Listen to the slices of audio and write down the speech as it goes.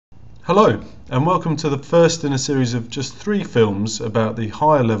Hello and welcome to the first in a series of just 3 films about the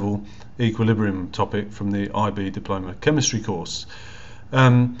higher level equilibrium topic from the IB Diploma chemistry course. Here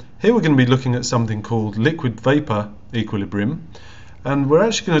we're going to be looking at something called liquid vapor equilibrium, and we're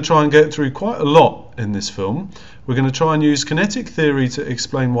actually going to try and get through quite a lot in this film. We're going to try and use kinetic theory to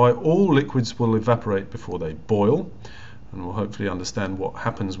explain why all liquids will evaporate before they boil, and we'll hopefully understand what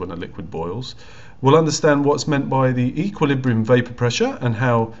happens when a liquid boils. We'll understand what's meant by the equilibrium vapor pressure and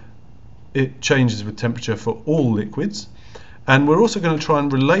how it changes with temperature for all liquids, and we're also going to try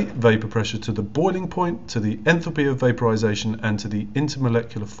and relate vapor pressure to the boiling point, to the enthalpy of vaporization, and to the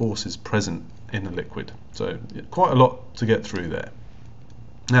intermolecular forces present in a liquid. So quite a lot to get through there.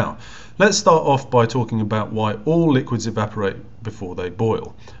 Now let's start off by talking about why all liquids evaporate before they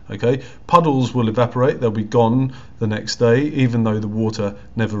boil. Okay, puddles will evaporate, they'll be gone the next day even though the water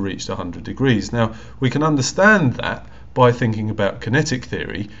never reached 100 degrees. Now we can understand that by thinking about kinetic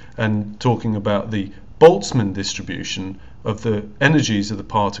theory and talking about the Boltzmann distribution of the energies of the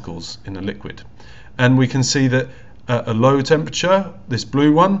particles in a liquid. And we can see that at a low temperature, this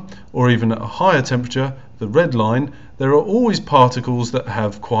blue one, or even at a higher temperature, the red line, there are always particles that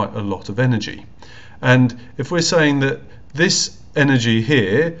have quite a lot of energy. And if we're saying that this energy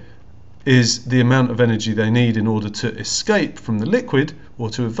here is the amount of energy they need in order to escape from the liquid or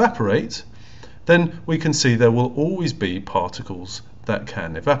to evaporate, then we can see there will always be particles that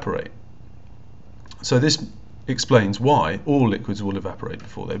can evaporate. So this explains why all liquids will evaporate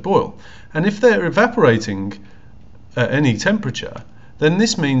before they boil. And if they're evaporating at any temperature, then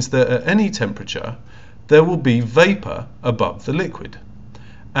this means that at any temperature there will be vapor above the liquid.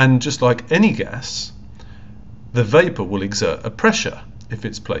 And just like any gas, the vapor will exert a pressure if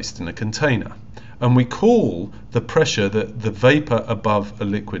it's placed in a container. And we call the pressure that the vapor above a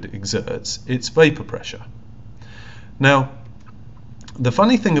liquid exerts its vapor pressure. Now, the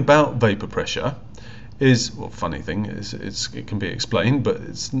funny thing about vapor pressure is, well, funny thing is it can be explained, but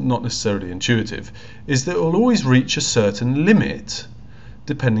it's not necessarily intuitive, is that it will always reach a certain limit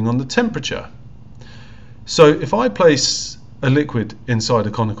depending on the temperature. So if I place a liquid inside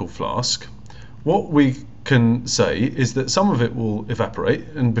a conical flask, what we can say is that some of it will evaporate,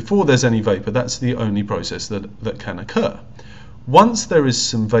 and before there's any vapor, that's the only process that can occur. Once there is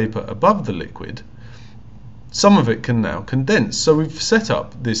some vapor above the liquid, some of it can now condense. So we've set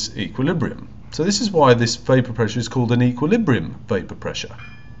up this equilibrium. So this is why this vapor pressure is called an equilibrium vapor pressure,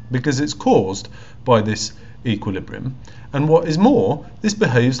 because it's caused by this equilibrium. And what is more, this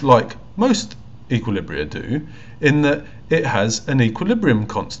behaves like most equilibria do, in that it has an equilibrium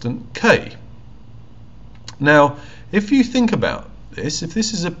constant K. Now, if you think about this, if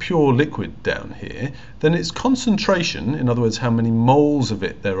this is a pure liquid down here, then its concentration, in other words how many moles of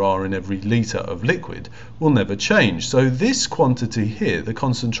it there are in every litre of liquid, will never change. So this quantity here, the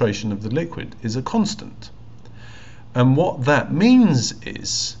concentration of the liquid, is a constant. And what that means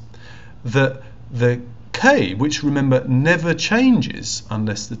is that the K, which remember never changes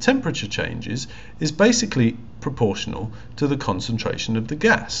unless the temperature changes, is basically proportional to the concentration of the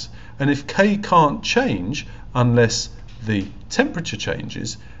gas. And if K can't change unless the temperature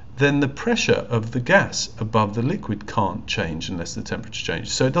changes, then the pressure of the gas above the liquid can't change unless the temperature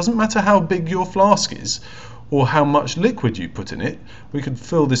changes. So it doesn't matter how big your flask is or how much liquid you put in it. We could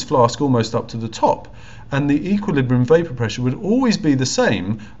fill this flask almost up to the top, and the equilibrium vapor pressure would always be the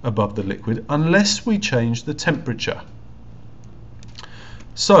same above the liquid unless we change the temperature.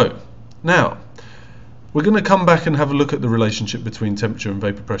 So now we're going to come back and have a look at the relationship between temperature and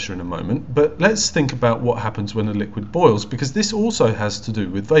vapor pressure in a moment, but let's think about what happens when a liquid boils, because this also has to do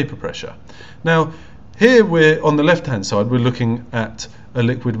with vapor pressure. Now here we're on the left hand side, we're looking at a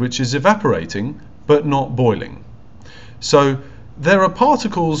liquid which is evaporating but not boiling. So there are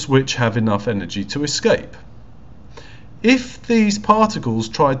particles which have enough energy to escape. If these particles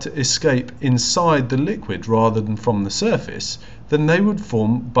tried to escape inside the liquid rather than from the surface, then they would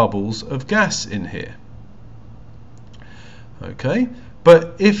form bubbles of gas in here. Okay,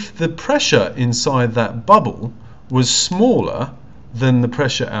 but if the pressure inside that bubble was smaller than the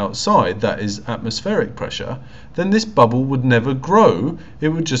pressure outside, that is atmospheric pressure, then this bubble would never grow, it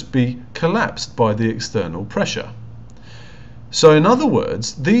would just be collapsed by the external pressure. So in other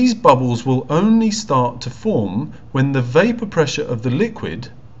words, these bubbles will only start to form when the vapor pressure of the liquid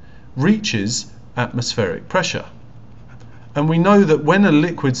reaches atmospheric pressure. And we know that when a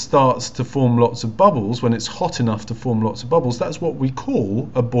liquid starts to form lots of bubbles, when it's hot enough to form lots of bubbles, that's what we call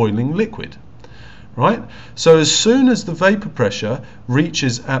a boiling liquid, right? So as soon as the vapor pressure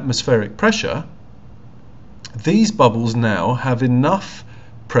reaches atmospheric pressure, these bubbles now have enough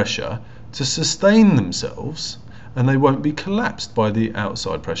pressure to sustain themselves and they won't be collapsed by the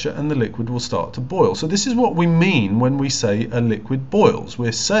outside pressure, and the liquid will start to boil. So this is what we mean when we say a liquid boils.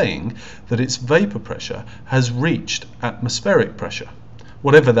 We're saying that its vapor pressure has reached atmospheric pressure,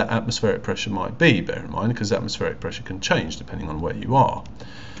 whatever that atmospheric pressure might be, bear in mind, because atmospheric pressure can change depending on where you are.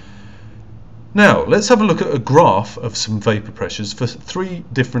 Now, let's have a look at a graph of some vapor pressures for three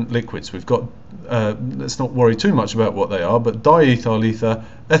different liquids. We've got, let's not worry too much about what they are, but diethyl ether,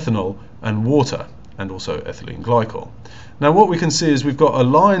 ethanol, and water, and also ethylene glycol. Now, what we can see is we've got a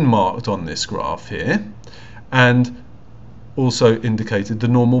line marked on this graph here, and also indicated the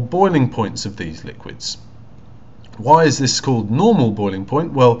normal boiling points of these liquids. Why is this called normal boiling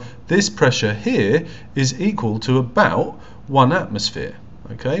point? Well, this pressure here is equal to about 1 atmosphere.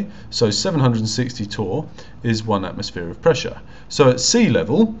 Okay, so 760 torr is 1 atmosphere of pressure. So at sea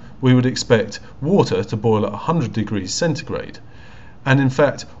level, we would expect water to boil at 100 degrees centigrade. And in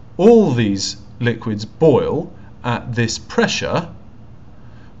fact, all these liquids boil at this pressure,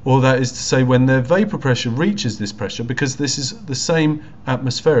 or that is to say when their vapor pressure reaches this pressure, because this is the same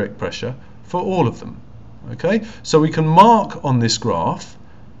atmospheric pressure for all of them. Okay, so we can mark on this graph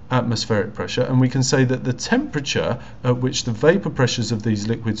atmospheric pressure, and we can say that the temperature at which the vapor pressures of these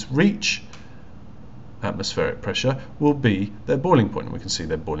liquids reach atmospheric pressure will be their boiling point, and we can see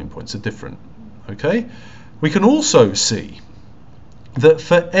their boiling points are different. Okay, we can also see that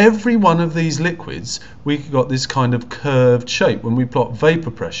for every one of these liquids we've got this kind of curved shape when we plot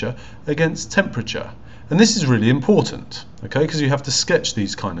vapor pressure against temperature, and this is really important, okay, because you have to sketch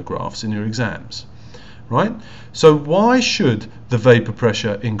these kind of graphs in your exams. Right? So why should the vapor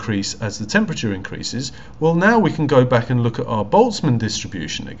pressure increase as the temperature increases? Well, now we can go back and look at our Boltzmann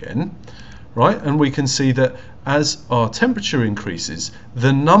distribution again, right? And we can see that as our temperature increases,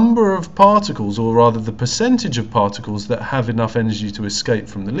 the number of particles, or rather the percentage of particles that have enough energy to escape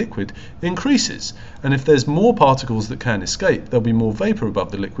from the liquid, increases. And if there's more particles that can escape, there'll be more vapor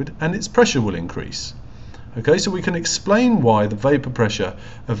above the liquid and its pressure will increase. Okay, so we can explain why the vapor pressure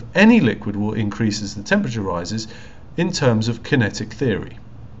of any liquid will increase as the temperature rises in terms of kinetic theory.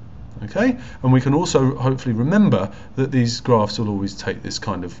 Okay, and we can also hopefully remember that these graphs will always take this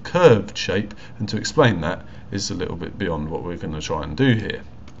kind of curved shape, and to explain that is a little bit beyond what we're going to try and do here.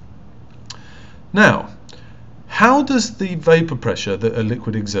 Now, how does the vapor pressure that a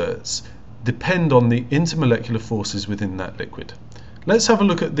liquid exerts depend on the intermolecular forces within that liquid? Let's have a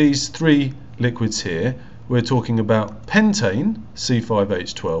look at these three liquids here. We're talking about pentane,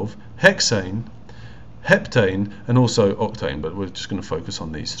 C5H12, hexane, heptane, and also octane, but we're just going to focus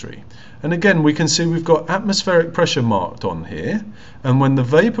on these three. And again, we can see we've got atmospheric pressure marked on here, and when the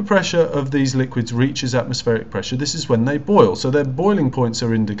vapor pressure of these liquids reaches atmospheric pressure, this is when they boil. So their boiling points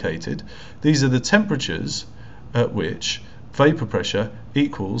are indicated. These are the temperatures at which vapor pressure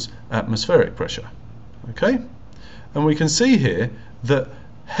equals atmospheric pressure. Okay? And we can see here that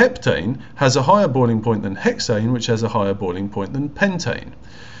heptane has a higher boiling point than hexane, which has a higher boiling point than pentane,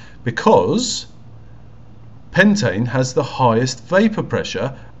 because pentane has the highest vapor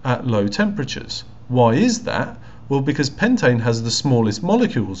pressure at low temperatures. Why is that? Well, because pentane has the smallest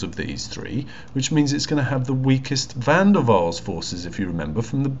molecules of these three, which means it's going to have the weakest van der Waals forces, if you remember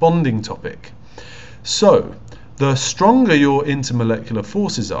from the bonding topic. So the stronger your intermolecular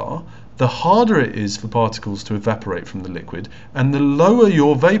forces are, the harder it is for particles to evaporate from the liquid, and the lower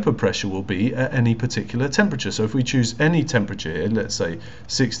your vapor pressure will be at any particular temperature. So if we choose any temperature here, let's say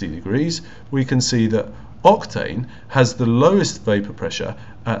 60 degrees, we can see that octane has the lowest vapor pressure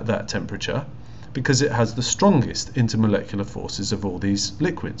at that temperature because it has the strongest intermolecular forces of all these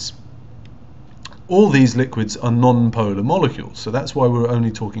liquids. All these liquids are non-polar molecules, so that's why we're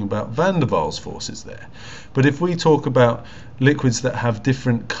only talking about van der Waals forces there. But if we talk about liquids that have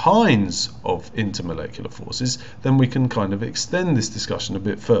different kinds of intermolecular forces, then we can kind of extend this discussion a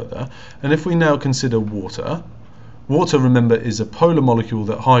bit further. And if we now consider water, water, remember, is a polar molecule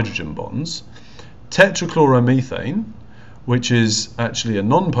that hydrogen bonds. Tetrachloromethane, which is actually a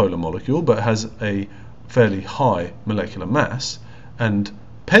non-polar molecule but has a fairly high molecular mass, and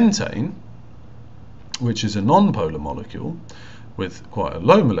pentane, which is a non-polar molecule with quite a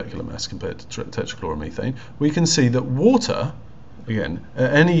low molecular mass compared to tetrachloromethane, we can see that water, again,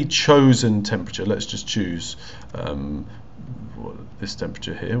 at any chosen temperature, let's just choose this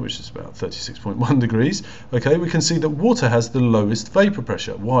temperature here, which is about 36.1 degrees, okay, we can see that water has the lowest vapor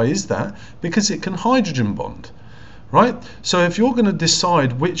pressure. Why is that? Because it can hydrogen bond. Right? So if you're going to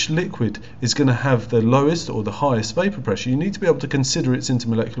decide which liquid is going to have the lowest or the highest vapor pressure, you need to be able to consider its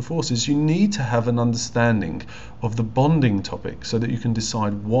intermolecular forces. You need to have an understanding of the bonding topic so that you can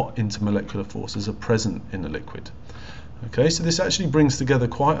decide what intermolecular forces are present in a liquid. Okay, so this actually brings together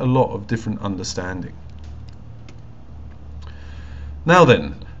quite a lot of different understanding. Now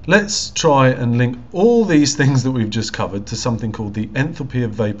then, let's try and link all these things that we've just covered to something called the enthalpy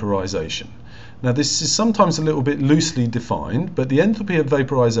of vaporization. Now this is sometimes a little bit loosely defined, but the enthalpy of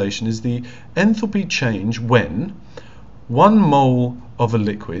vaporization is the enthalpy change when 1 mole of a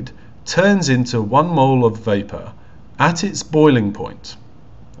liquid turns into 1 mole of vapor at its boiling point.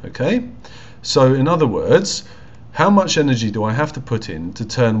 Okay? So in other words, how much energy do I have to put in to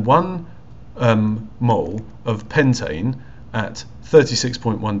turn 1 mole of pentane at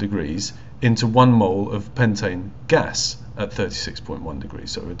 36.1 degrees into 1 mole of pentane gas at 36.1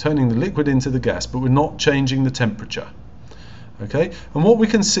 degrees. So we're turning the liquid into the gas, but we're not changing the temperature. Okay, and what we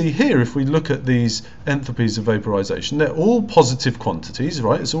can see here, if we look at these enthalpies of vaporization, they're all positive quantities,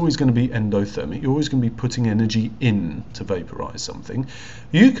 right? It's always going to be endothermic. You're always going to be putting energy in to vaporize something.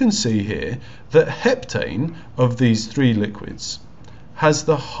 You can see here that heptane of these 3 liquids has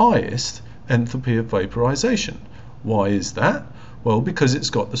the highest enthalpy of vaporization. Why is that? Well, because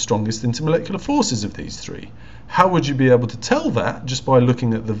it's got the strongest intermolecular forces of these 3. How would you be able to tell that? Just by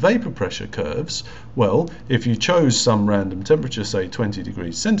looking at the vapor pressure curves. Well, if you chose some random temperature, say 20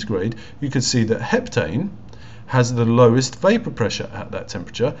 degrees centigrade, you could see that heptane has the lowest vapor pressure at that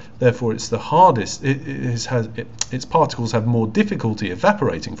temperature, therefore it's the hardest, its particles have more difficulty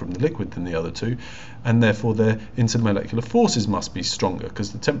evaporating from the liquid than the other 2, and therefore their intermolecular forces must be stronger,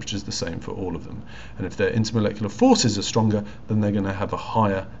 because the temperature is the same for all of them. And if their intermolecular forces are stronger, then they're going to have a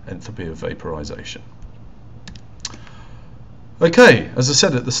higher enthalpy of vaporization. Okay, as I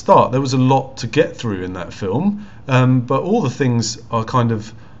said at the start, there was a lot to get through in that film, but all the things are kind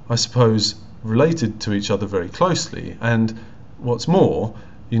of, I suppose, related to each other very closely, and what's more,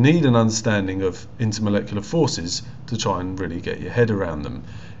 you need an understanding of intermolecular forces to try and really get your head around them.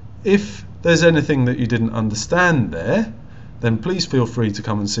 If there's anything that you didn't understand there, then please feel free to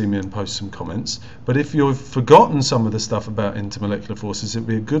come and see me and post some comments. But if you've forgotten some of the stuff about intermolecular forces, it would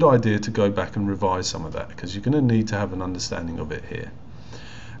be a good idea to go back and revise some of that, because you're going to need to have an understanding of it here.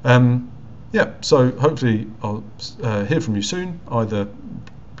 Yeah, so hopefully I'll hear from you soon, either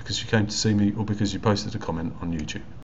because you came to see me or because you posted a comment on YouTube.